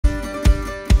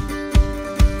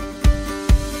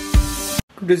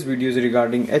Today's video is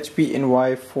regarding HP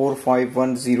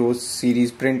NY4510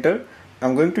 series printer.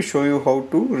 I'm going to show you how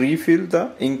to refill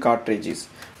the ink cartridges.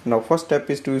 Now first step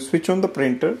is to switch on the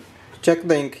printer. Check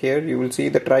the ink here. You will see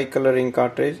the tricolor ink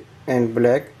cartridge and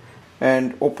black,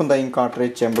 and open the ink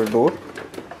cartridge chamber door.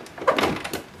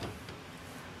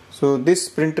 So this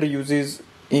printer uses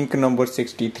ink number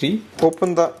 63.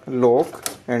 Open the lock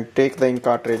and take the ink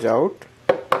cartridge out.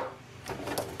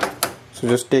 So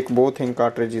just take both ink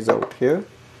cartridges out here.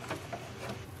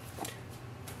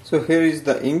 So here is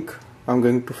the ink. I'm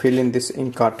going to fill in this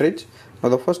ink cartridge. Now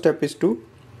the first step is to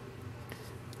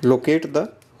locate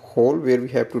the hole where we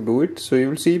have to do it. So you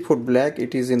will see for black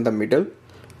it is in the middle.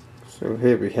 So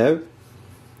here we have.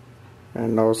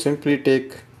 And now simply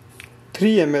take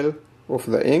 3 ml of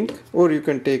the ink, or you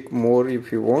can take more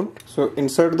if you want. So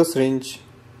insert the syringe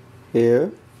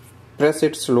here, press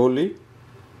it slowly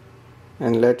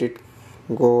and let it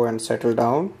go and settle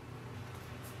down.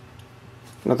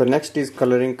 Now the next is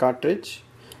coloring cartridge.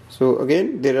 So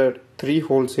again there are 3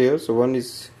 holes here. So one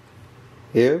is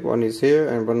here, one is here,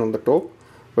 and one on the top.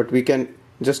 But we can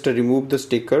just remove the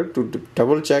sticker to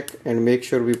double check and make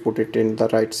sure we put it in the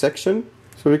right section.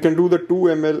 So we can do the 2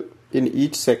 ml in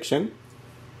each section.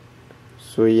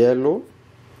 So yellow,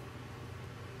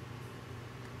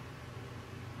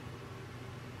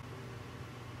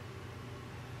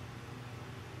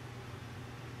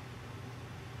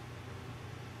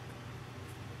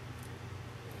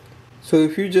 so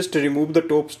if you just remove the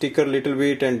top sticker little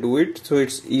bit and do it, so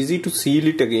it's easy to seal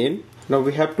it again. Now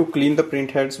we have to clean the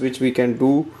print heads, which we can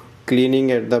do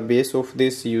cleaning at the base of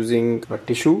this using a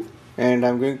tissue, and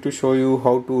I'm going to show you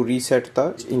how to reset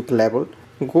the ink level.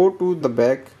 Go to the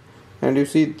back and you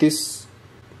see this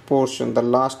portion, the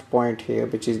last point here,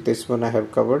 which is this one I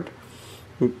have covered.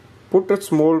 Put a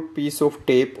small piece of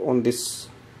tape on this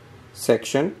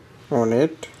section on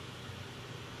it,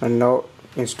 and now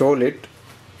install it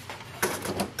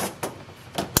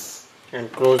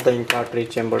and close the ink cartridge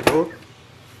chamber door.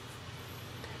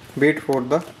 Wait for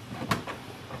the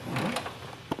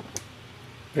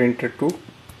printer to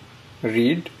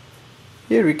read.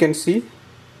 Here we can see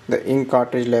the ink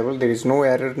cartridge level. There is no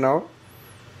error now,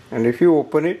 and if you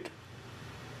open it,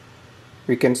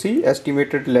 we can see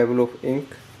estimated level of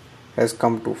ink has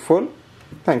come to full.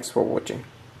 Thanks for watching.